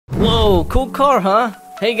Whoa, cool car, huh?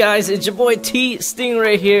 Hey guys, it's your boy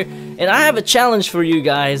TStingray here, and I have a challenge for you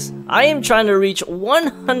guys. I am trying to reach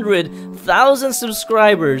 100,000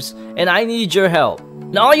 subscribers, and I need your help.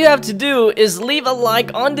 Now all you have to do is leave a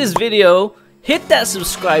like on this video, hit that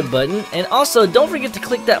subscribe button, and also don't forget to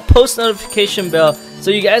click that post notification bell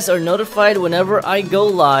so you guys are notified whenever I go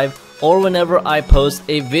live or whenever I post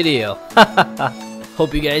a video.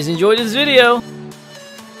 Hope you guys enjoyed this video.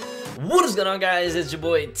 What is going on, guys? It's your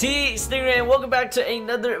boy TStingray, and welcome back to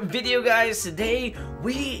another video, guys. Today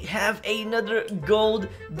we have another gold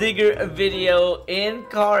digger video in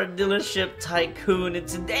car dealership Tycoon, and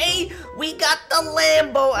today we got the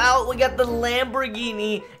Lambo out. We got the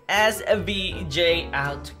Lamborghini as a VJ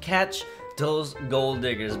out to catch those gold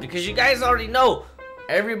diggers, because you guys already know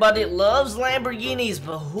everybody loves Lamborghinis,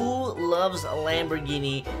 but who loves a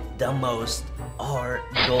Lamborghini the most are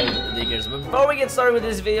gold diggers. But before we get started with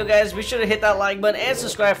this video, guys, be sure to hit that like button and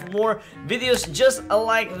subscribe for more videos just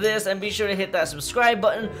like this, and be sure to hit that subscribe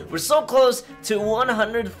button. We're so close to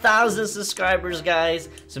 100,000 subscribers, guys,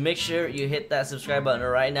 so make sure you hit that subscribe button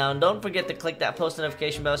right now, and don't forget to click that post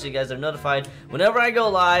notification bell so you guys are notified whenever I go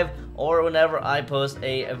live or whenever I post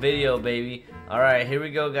a video, baby. Alright, here we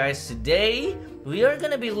go, guys. Today we are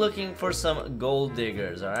gonna be looking for some gold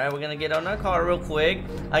diggers. Alright, we're gonna get on our car real quick.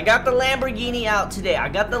 I got the Lamborghini out today. I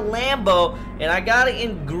got the Lambo, and I got it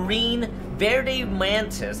in green Verde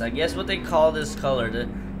Mantis. I guess what they call this color.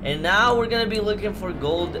 And now we're gonna be looking for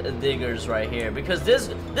gold diggers right here, because this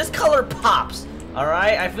color pops.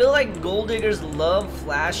 Alright, I feel like gold diggers love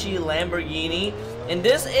flashy Lamborghini, and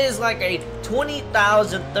this is like a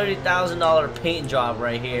 $20,000, $30,000 paint job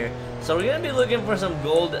right here. So we're gonna be looking for some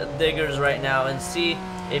gold diggers right now and see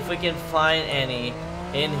if we can find any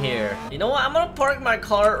in here. You know what? I'm gonna park my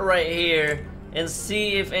car right here and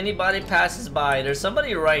see if anybody passes by. There's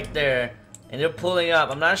somebody right there, and they're pulling up.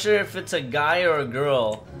 I'm not sure if it's a guy or a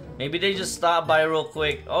girl. Maybe they just stopped by real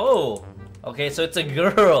quick. Oh, okay, so it's a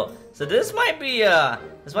girl. So this might be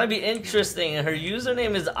interesting. Her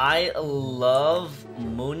username is I Love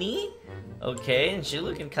Mooney. Okay, and she's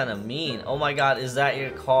looking kind of mean. Oh my god, is that your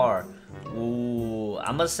car? Ooh,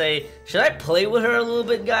 I'm gonna say, should I play with her a little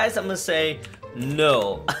bit, guys? I'm gonna say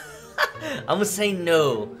no. I'm gonna say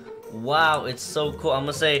no. Wow, it's so cool. I'm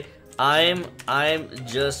gonna say I'm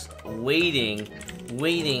just waiting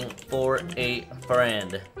for a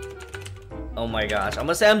friend. Oh my gosh, I'm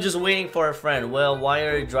gonna say I'm just waiting for a friend. Well, why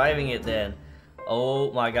are you driving it then?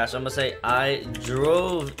 Oh my gosh, I'm gonna say I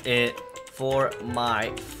drove it for my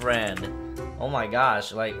friend. Oh my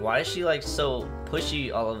gosh, like, why is she like so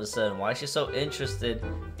pushy all of a sudden? Why is she so interested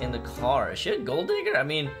in the car? Is she a gold digger? I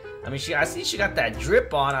mean, I see she got that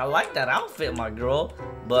drip on. I like that outfit, my girl.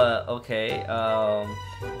 But okay,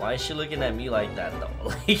 why is she looking at me like that though?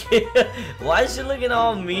 Like, why is she looking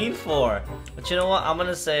all mean for? But you know what? I'm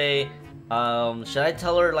gonna say, should I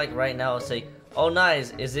tell her like right now? Say, oh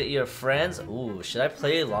nice, is it your friends? Ooh, should I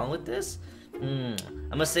play along with this? I'm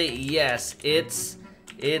gonna say yes, it's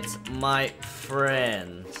my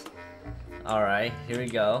friend. Alright, here we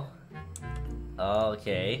go.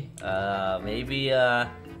 Okay, maybe,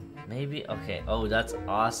 okay. Oh, that's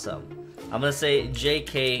awesome. I'm gonna say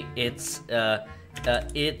JK,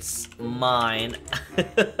 it's mine.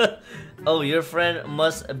 Oh, your friend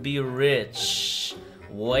must be rich.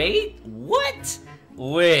 Wait, what?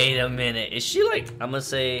 Wait a minute, is she like, I'm gonna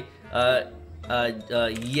say,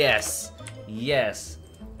 yes.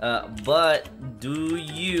 But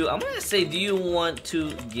I'm gonna say, do you want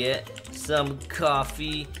to get some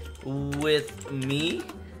coffee with me?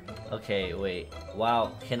 Okay, wait.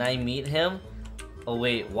 Wow, can I meet him? Oh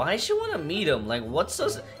wait, why does she want to meet him? Like, what's so...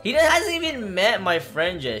 He hasn't even met my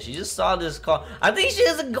friend yet. She just saw this car. I think she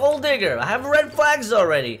is a gold digger. I have red flags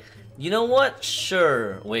already. You know what?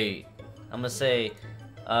 Sure. Wait. I'm gonna say,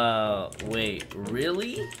 wait,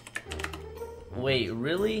 really? Wait,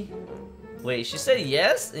 really? Wait, she said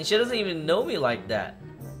yes? And she doesn't even know me like that.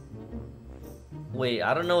 Wait,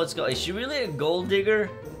 I don't know what's going on. Is she really a gold digger?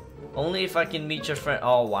 Only if I can meet your friend.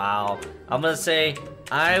 Oh, wow. I'm gonna say,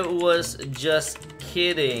 I was just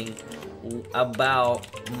kidding about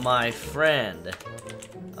my friend.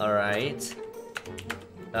 Alright.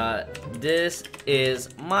 This is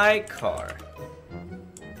my car.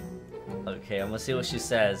 Okay, I'm gonna see what she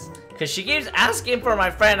says. Because she keeps asking for my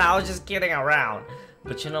friend. I was just kidding around.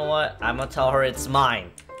 But you know what? I'm gonna tell her it's mine.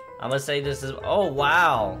 I'm gonna say this is... Oh,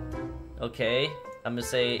 wow. Okay. I'm gonna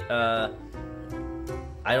say, I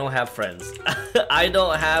don't have friends. I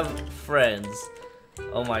don't have friends.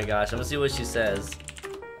 Oh my gosh. I'm gonna see what she says.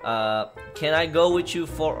 Can I go with you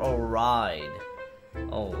for a ride?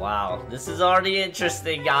 Oh wow, this is already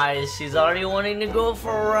interesting, guys. She's already wanting to go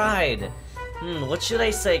for a ride. What should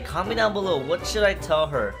I say? Comment down below. What should I tell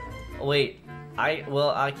her? Oh, wait,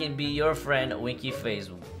 I can be your friend, Winky Face.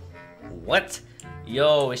 What?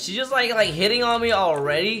 Yo, is she just like hitting on me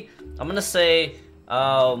already? I'm gonna say,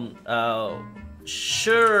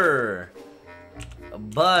 sure,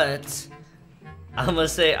 but I'm gonna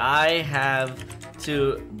say I have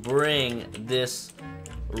to bring this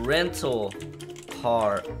rental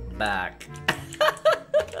car back.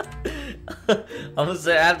 I'm gonna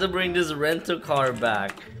say I have to bring this rental car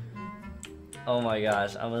back. Oh my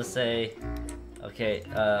gosh, I'm gonna say, okay,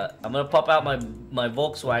 I'm gonna pop out my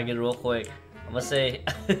Volkswagen real quick. I'm gonna say,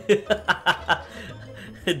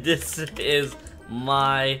 this is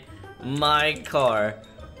my car.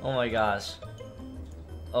 Oh my gosh.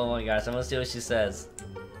 Oh my gosh, I'm gonna see what she says.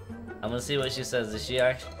 I'm gonna see what she says.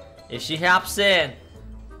 If she hops in,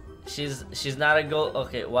 she's not a go.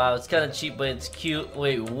 Okay, wow, it's kind of cheap, but it's cute.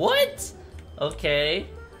 Wait, what? Okay.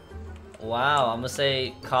 Wow, I'm gonna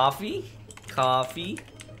say coffee.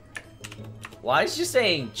 Why is she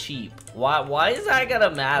saying cheap? Why is that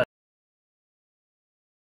gonna matter?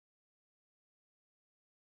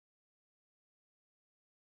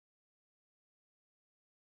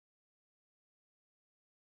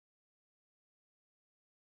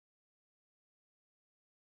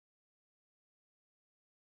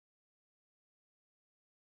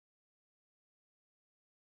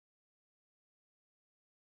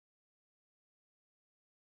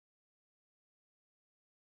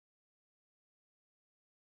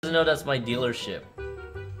 Doesn't know that's my dealership.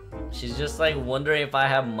 She's just like wondering if I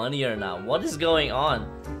have money or not. What is going on?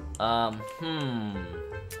 Oh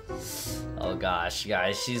gosh,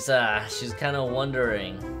 guys, she's kind of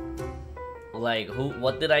wondering, like,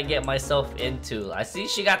 what did I get myself into? I see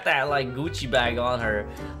she got that like Gucci bag on her,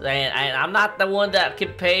 and I'm not the one that can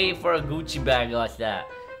pay for a Gucci bag like that.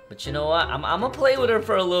 But you know what? I'm gonna play with her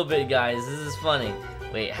for a little bit, guys. This is funny.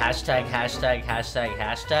 Wait, hashtag.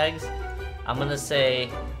 I'm gonna say,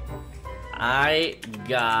 I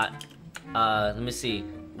got, let me see.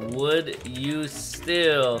 Would you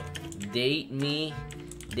still date me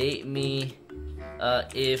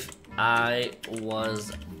if I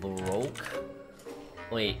was broke?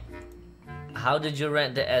 Wait, how did you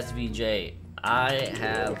rent the SVJ? I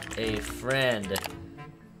have a friend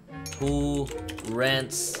who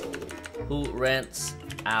rents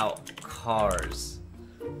out cars.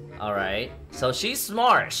 Alright, so she's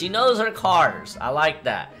smart. She knows her cars. I like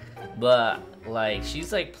that. But, like,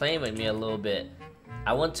 she's like playing with me a little bit.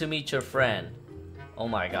 I want to meet your friend. Oh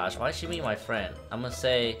my gosh, why did she meet my friend? I'm gonna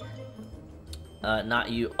say,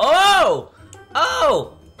 not you. Oh!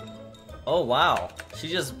 Oh! Oh wow. She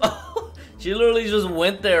just, she literally just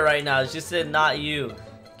went there right now. She said, not you.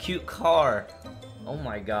 Cute car. Oh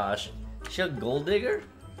my gosh. Is she a gold digger?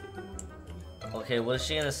 Okay, what is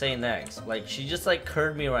she gonna say next? Like, she just like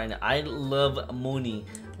curved me right now. I love Mooney.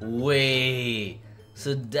 Wait,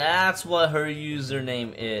 so that's what her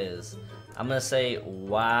username is. I'm gonna say,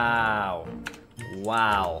 wow.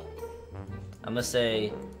 I'm gonna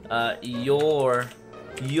say, you're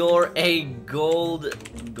a gold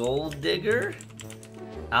digger?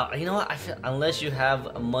 You know what? I feel, unless you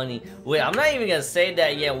have money. Wait, I'm not even gonna say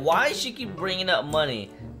that yet. Why does she keep bringing up money?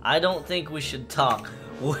 I don't think we should talk.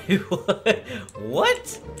 Wait,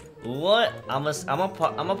 what? What? I'm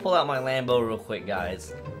gonna pull out my Lambo real quick,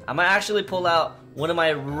 guys. I'm gonna actually pull out one of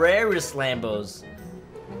my rarest Lambos.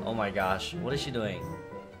 Oh my gosh, what is she doing?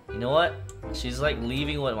 You know what? She's like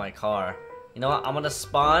leaving with my car. You know what? I'm gonna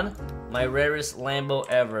spawn my rarest Lambo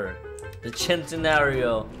ever, the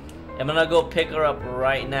Centenario. I'm gonna go pick her up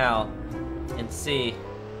right now and see.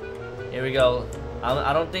 Here we go.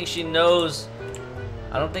 I don't think she knows.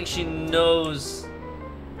 I don't think she knows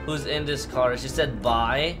who's in this car. She said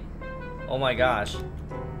bye. Oh my gosh.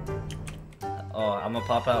 Oh, I'm gonna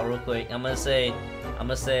pop out real quick. I'm gonna say,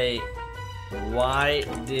 why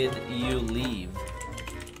did you leave?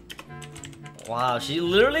 Wow, she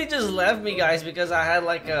literally just left me, guys, because I had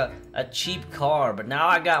like a cheap car, but now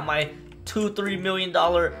I got my $2-3 million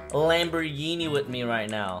Lamborghini with me right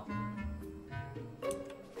now.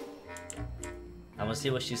 I'm gonna see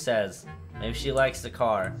what she says. Maybe she likes the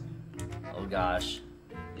car. Oh gosh.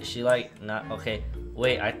 Is she like not okay?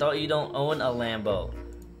 Wait, I thought you don't own a Lambo.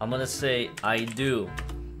 I'm gonna say I do.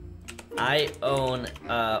 I own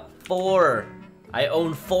four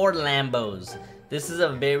Lambos. This is a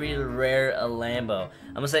very rare Lambo.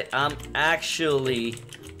 I'm gonna say I'm actually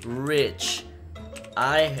rich.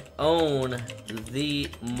 I own the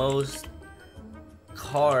most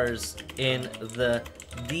cars in the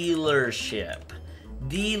dealership.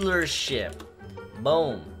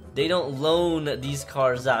 Boom. They don't loan these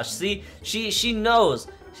cars out. See, she knows.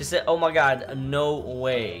 She said, "Oh my God, no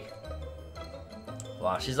way."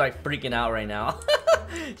 Wow, she's like freaking out right now.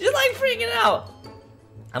 She's like freaking out.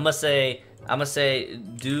 I'm gonna say,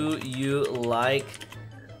 do you like?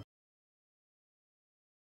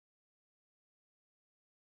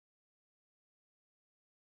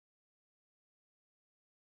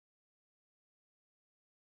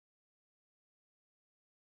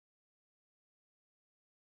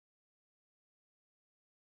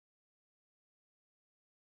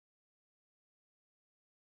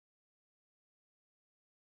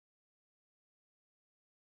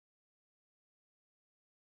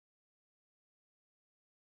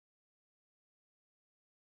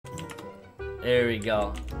 There we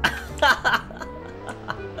go.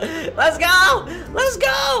 Let's go! Let's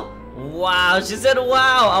go! Wow, she said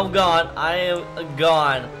wow. I'm gone. I am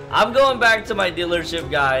gone. I'm going back to my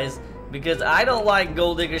dealership, guys, because I don't like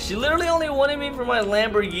gold diggers. She literally only wanted me for my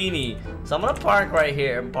Lamborghini. So I'm gonna park right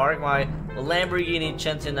here and park my Lamborghini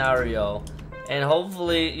Centenario. And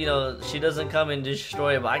hopefully, you know, she doesn't come and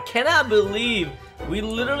destroy it. But I cannot believe we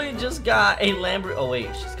literally just got a Lamborghini. Oh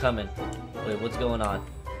wait, she's coming. Wait, what's going on?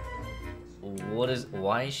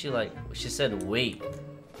 Why is she like, she said wait.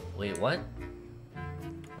 Wait, what?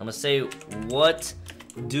 I'm gonna say, what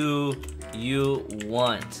do you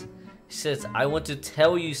want? She says, I want to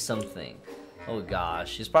tell you something. Oh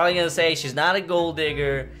gosh, she's probably gonna say she's not a gold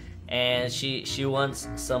digger and she wants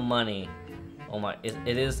some money. Oh my,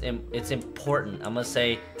 it's important. I'm gonna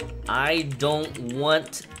say, I don't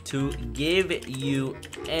want to give you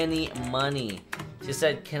any money. She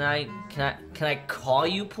said, can I call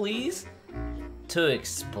you please? To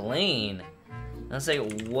explain. I say,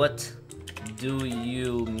 what do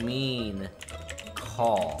you mean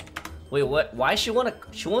call? Wait, what? Why she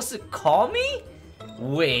wants to call me?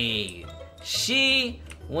 Wait, she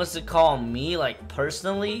wants to call me like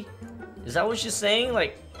personally? Is that what she's saying?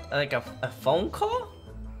 Like a phone call?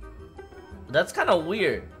 That's kind of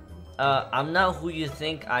weird. I'm not who you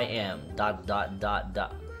think I am. Dot dot dot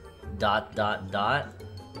dot dot dot dot.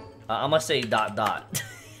 I'm gonna say dot dot.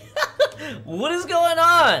 What is going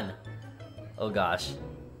on? Oh gosh.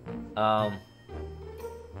 Why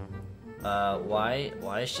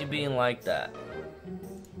is she being like that?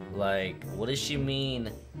 Like, what does she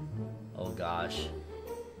mean? Oh gosh.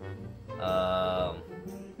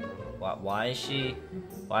 Why is she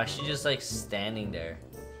just like standing there?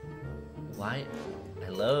 Why?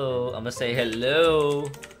 Hello? I'm gonna say hello.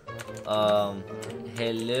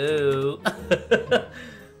 Hello.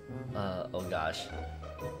 Oh gosh.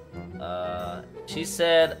 She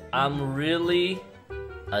said, I'm really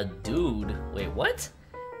a dude. Wait, what?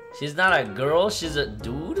 She's not a girl, she's a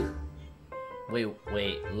dude? Wait,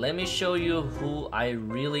 let me show you who I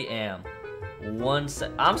really am. One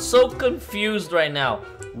sec. I'm so confused right now.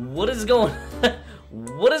 What is going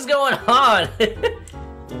what is going on?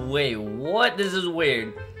 Wait, what? This is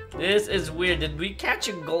weird. This is weird. Did we catch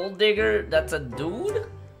a gold digger that's a dude?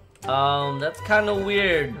 That's kind of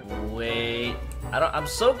weird. Wait. I'm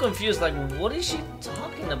so confused, like, what is she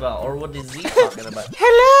talking about? Or what is he talking about?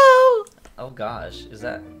 Hello! Oh gosh, is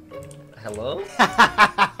that... Hello?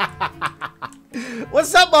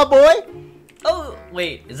 What's up, my boy? Oh,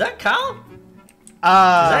 wait, is that Kyle? Is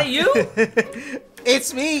that you?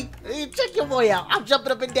 It's me. Hey, check your boy out. I'm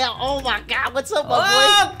jumping up and down. Oh my God, what's up, my boy?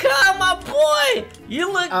 Oh, Kyle, my boy!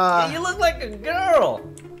 You look like a girl.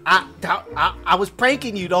 I was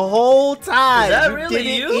pranking you the whole time. Is that you really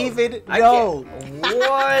didn't you? even know.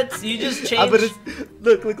 What? You just changed.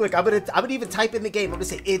 Look. I'm gonna even type in the game. I'm gonna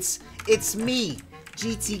say it's me,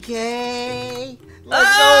 GTK.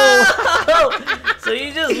 Let's go. So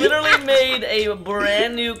you just literally made a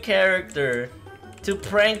brand new character to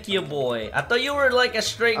prank your boy. I thought you were like a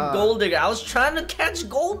straight gold digger. I was trying to catch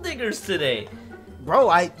gold diggers today. Bro,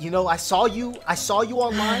 I saw you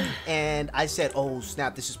online, and I said, "Oh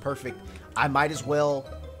snap, this is perfect. I might as well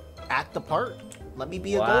act the part. Let me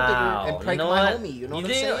be a gold digger and prank my homie." You know what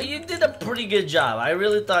I'm saying? You did a pretty good job. I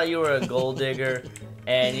really thought you were a gold digger,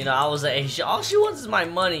 and you know, I was like, hey, all she wants is my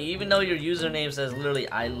money, even though your username says literally,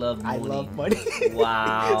 "I love money." I love money.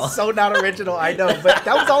 Wow. So not original, I know, but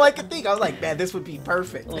that was all I could think. I was like, man, this would be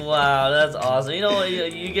perfect. Wow, that's awesome. You know what?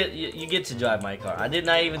 You get to drive my car. I did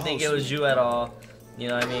not even think it was you at all. You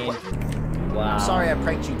know what I mean? Wow. I'm sorry I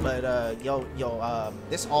pranked you, but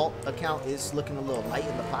this alt account is looking a little light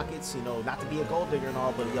in the pockets. You know, not to be a gold digger and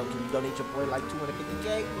all, but yo, can you donate your boy like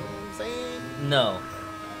 250K? You know what I'm saying? No.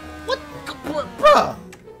 What, bruh?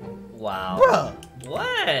 Wow. Bruh.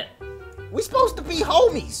 What? We supposed to be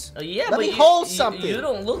homies. Yeah, Let but me hold something. You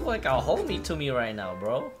don't look like a homie to me right now,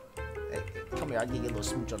 bro. Hey, come here, I'll give you a little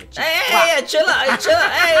smooch on the cheek. Hey, chill out, chill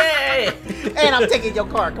out. Hey. And I'm taking your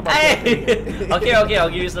car. Come on. Hey. Okay, I'll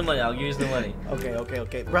give you some money.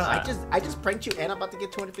 Okay. Bro, I just pranked you, and I'm about to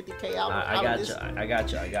get 250K out. I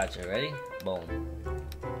got you. Ready? Boom.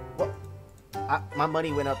 What? My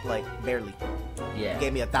money went up like barely. Yeah. You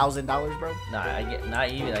gave me $1,000, bro. Nah, not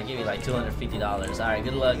even. I gave you like $250. All right,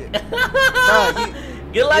 good luck.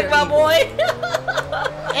 Bro, good luck, my boy.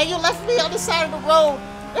 And you left me on the side of the road.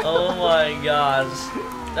 Oh my gosh,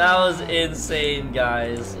 that was insane,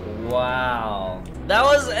 guys. Wow, that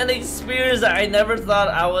was an experience that I never thought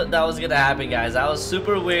that was gonna happen, guys. That was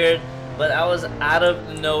super weird, but I was out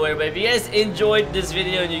of nowhere. But if you guys enjoyed this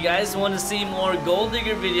video and you guys want to see more gold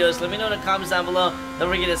digger videos, let me know in the comments down below. Don't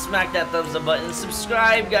forget to smack that thumbs up button,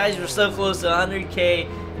 subscribe, guys. We're so close to 100K.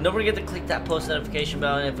 And don't forget to click that post notification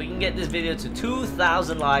bell. And if we can get this video to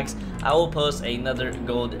 2,000 likes, I will post another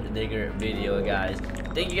gold digger video, guys.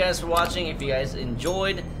 Thank you guys for watching. If you guys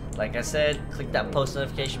enjoyed, like I said, click that post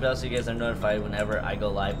notification bell so you guys are notified whenever I go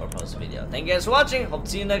live or post a video. Thank you guys for watching. Hope to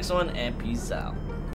see you next one, and peace out.